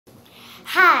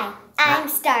Hi, I'm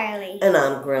Starli. And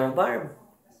I'm Grandma Barb.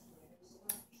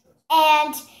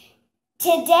 And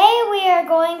today we are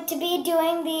going to be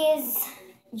doing these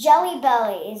jelly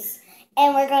bellies.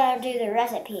 And we're going to do the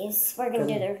recipes. We're going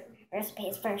to do the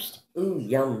recipes first. Ooh,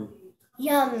 yum.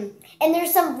 Yum. And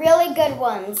there's some really good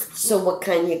ones. So what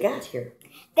kind you got here?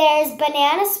 There's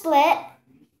banana split,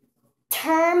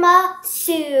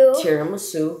 tiramisu,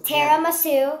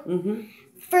 Tiramisu.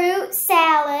 fruit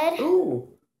salad, Ooh.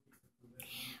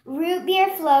 root beer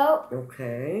float,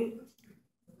 Okay.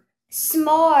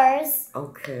 s'mores.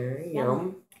 Okay,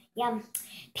 yum. Yum.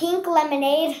 Pink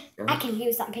lemonade. Yum. I can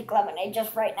use some pink lemonade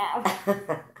just right now.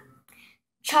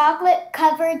 Chocolate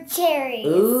covered cherries.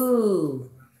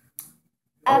 Ooh.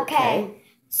 Okay.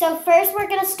 So first we're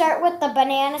going to start with the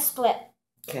banana split.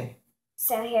 Okay.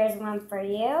 So here's one for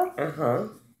you. Uh-huh.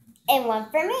 And one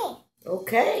for me.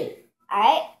 Okay. All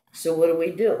right. So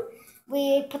what do?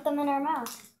 We put them in our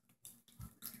mouth.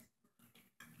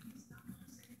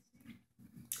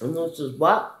 And this is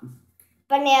what?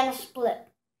 Banana split.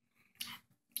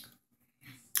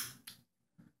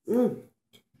 Mmm.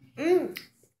 Mmm.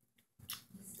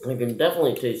 I can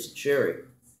definitely taste the cherry.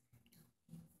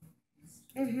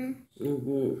 Mm-hmm.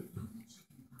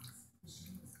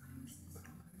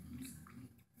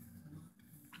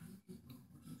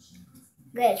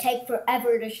 Gonna take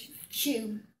forever to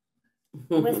chew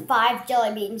with 5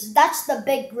 jelly beans. That's the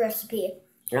big recipe.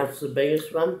 That's the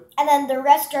biggest one? And then the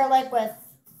rest are like with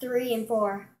 3 and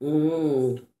 4.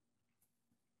 Mmm.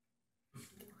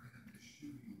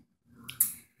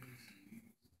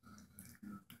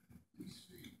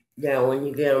 Yeah, when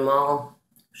you get them all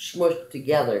smushed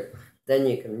together, then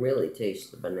you can really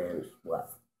taste the banana split.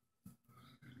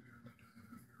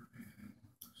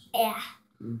 Yeah.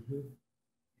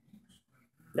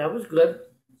 That was good.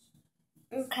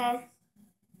 Okay.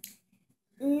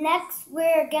 Next,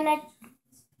 we're gonna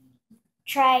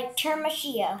try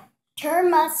tiramisu.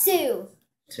 Tiramisu.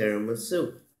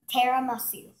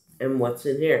 And what's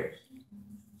in here?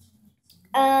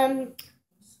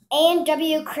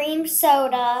 A&W cream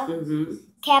soda,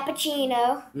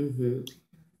 cappuccino.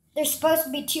 There's supposed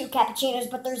to be 2 cappuccinos,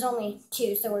 but there's only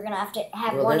 2, so we're gonna have to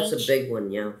have one each. Well, that's a big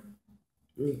one, yeah.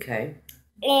 Okay.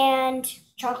 And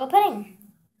chocolate pudding.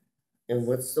 And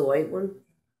what's the white one?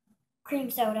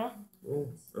 Cream soda.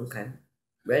 Oh, okay.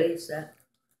 Ready, set.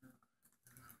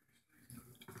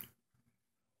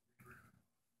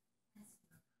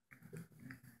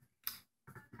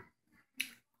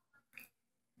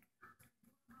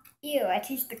 Ew, I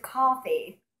taste the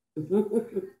coffee. Ew.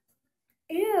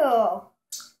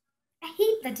 I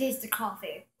hate the taste of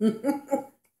coffee.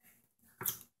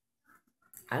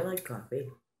 I like coffee.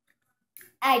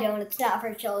 I don't. It's not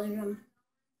for children.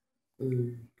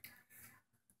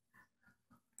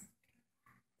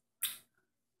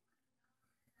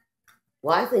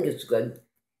 Well, I think it's good.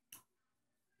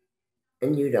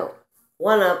 And you don't.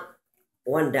 One up,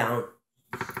 one down.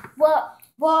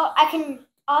 Well, I can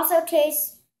also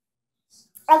taste.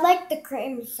 I like the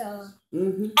cream soda.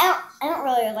 I don't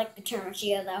really like the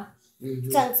tiramisu though.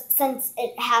 Since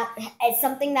it's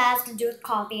something that has to do with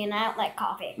coffee, and I don't like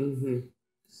coffee.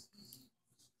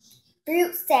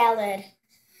 Fruit salad.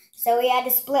 So we had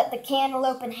to split the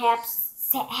cantaloupe in half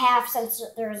since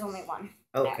there was only one.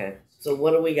 Okay. So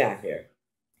what do we got here?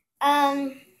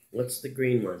 What's the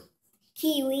green one?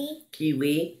 Kiwi.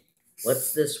 Kiwi.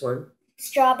 What's this one?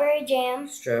 Strawberry jam.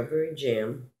 Strawberry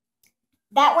jam.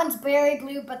 That one's berry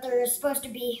blue, but there's supposed to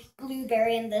be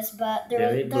blueberry in this, but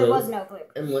there was no blueberry.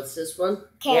 And what's this one?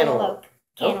 Cantaloupe.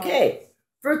 Okay.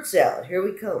 Fruit salad. Here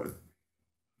we come.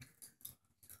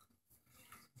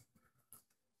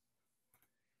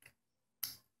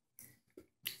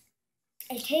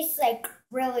 It tastes like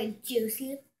really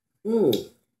juicy.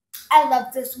 I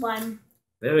love this one.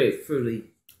 Very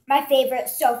fruity. My favorite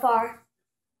so far.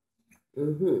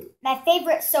 My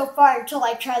favorite so far until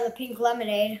I try the pink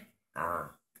lemonade.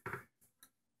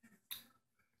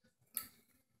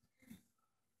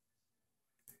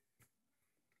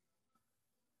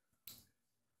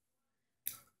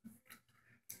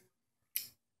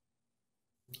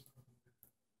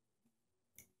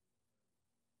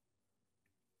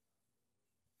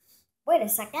 Wait a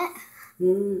second.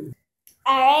 All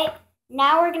right.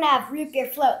 Now we're going to have root beer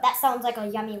float. That sounds like a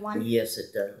yummy one. Yes,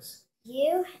 it does.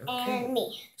 You and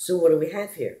me. So what do we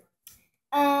have here?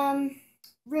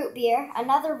 Root beer,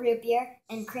 another root beer,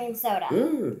 and cream soda.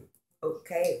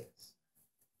 Okay.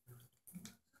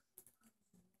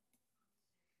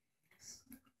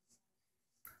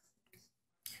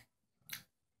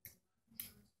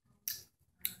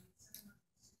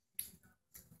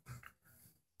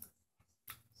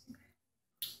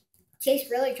 taste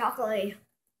really chocolatey.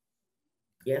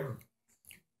 Yeah.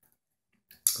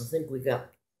 I think we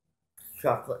got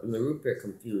chocolate and the root beer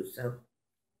confused, huh?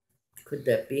 Could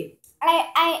that be?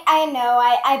 I know.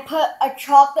 I put a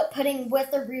chocolate pudding with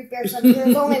a root beer since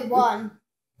there's only one.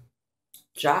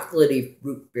 Chocolatey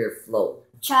root beer float.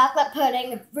 Chocolate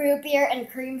pudding, root beer, and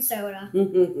cream soda.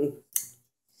 Okay.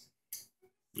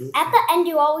 At the end,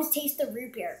 you always taste the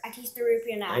root beer. I taste the root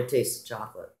beer now. I taste the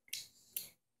chocolate.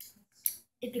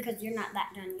 It's because you're not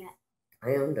that done yet.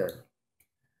 I am done.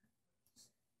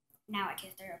 Now I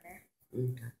taste the root beer.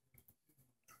 Okay.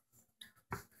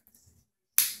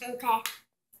 Okay.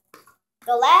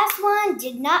 The last one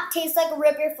did not taste like a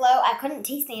root beer float. I couldn't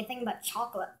taste anything but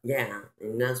chocolate. Yeah,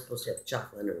 and you're not supposed to have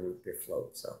chocolate in a root beer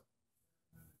float, so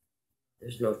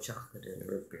there's no chocolate in a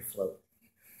root beer float.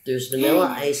 There's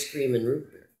vanilla ice cream and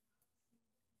root beer.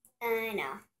 I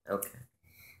know. Okay.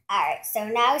 All right, so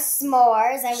now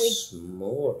s'mores,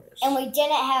 S'mores. And we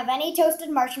didn't have any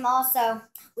toasted marshmallows, so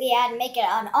we had to make it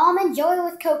an almond joy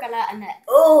with coconut in it.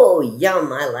 Oh,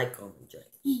 yum! I like almond joy.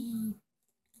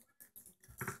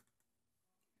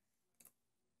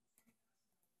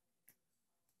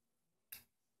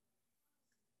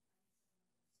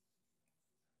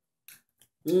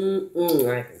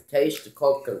 I can taste the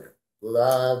coconut.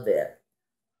 Love it.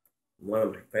 One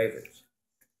of my favorites.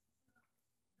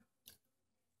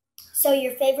 So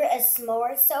your favorite is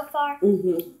s'mores so far?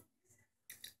 I'm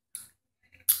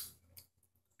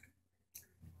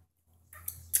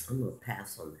gonna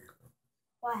pass on that one.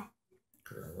 Why?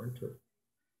 Because I want to.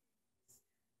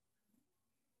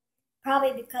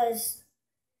 Probably because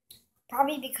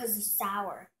it's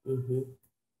sour. We'll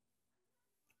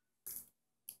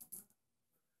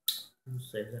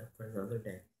save that for another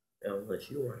day,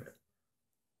 unless you want it.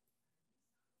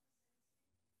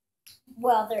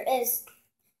 Well, there is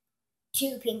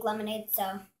 2 pink lemonades,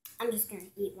 so I'm just gonna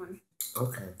eat one.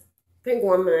 Okay. Pink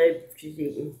lemonade, she's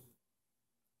eating.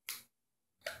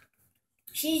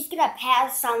 She's gonna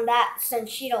pass on that since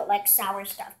she don't like sour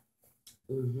stuff.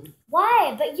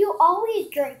 Why? But you always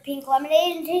drink pink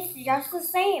lemonade and it tastes just the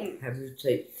same. Have you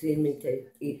seen me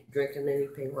drinking any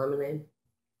pink lemonade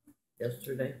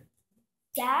yesterday?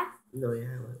 Yeah? No, you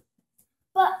haven't.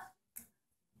 But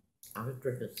I was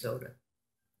drinking soda.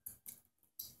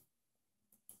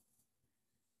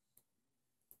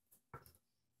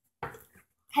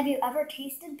 have you ever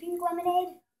tasted pink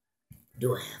lemonade?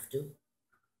 Do I have to?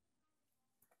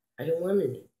 I don't want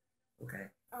any. Okay.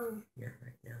 Yeah,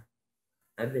 right now.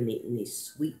 I've been eating these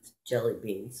sweet jelly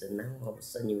beans, and now all of a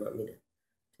sudden you want me to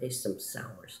taste some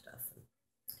sour stuff. And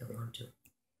I don't want to.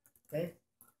 Okay?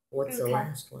 What's the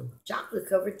last one? Chocolate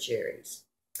covered cherries.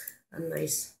 A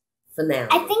nice finale.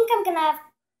 I think I'm gonna have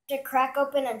to crack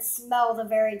open and smell the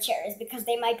very cherries because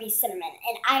they might be cinnamon,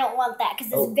 and I don't want that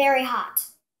because it's very hot.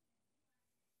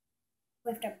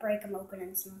 We have to break them open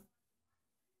and smell.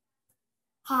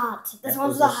 Hot. This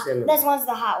one's the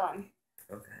hot one.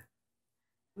 Okay.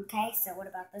 Okay, so what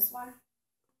about this one?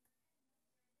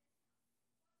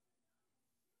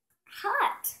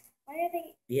 Hot. Why are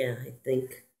they? Yeah, I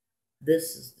think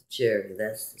this is the cherry.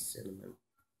 That's the cinnamon.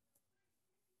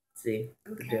 See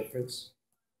the difference?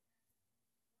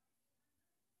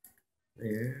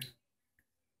 There.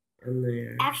 And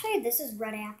there. Actually, this is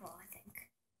red apple, I think.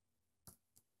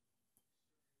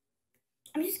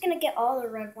 I'm just going to get all the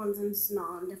red ones and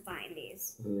small and define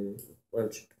these. Why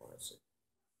don't you pause it?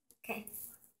 Okay.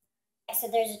 So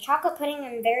there's a chocolate pudding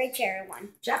and very cherry one.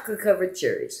 Chocolate covered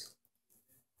cherries.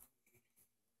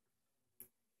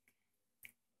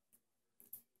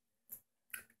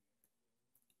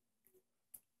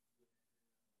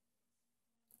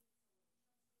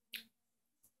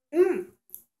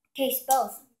 Taste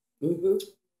both.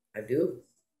 I do.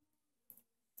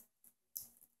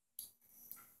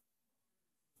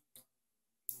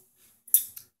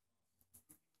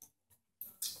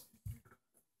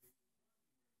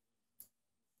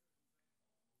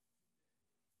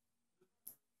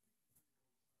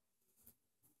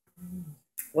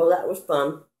 Well, that was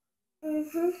fun.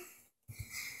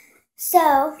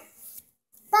 So,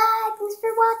 bye. Thanks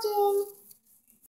for watching.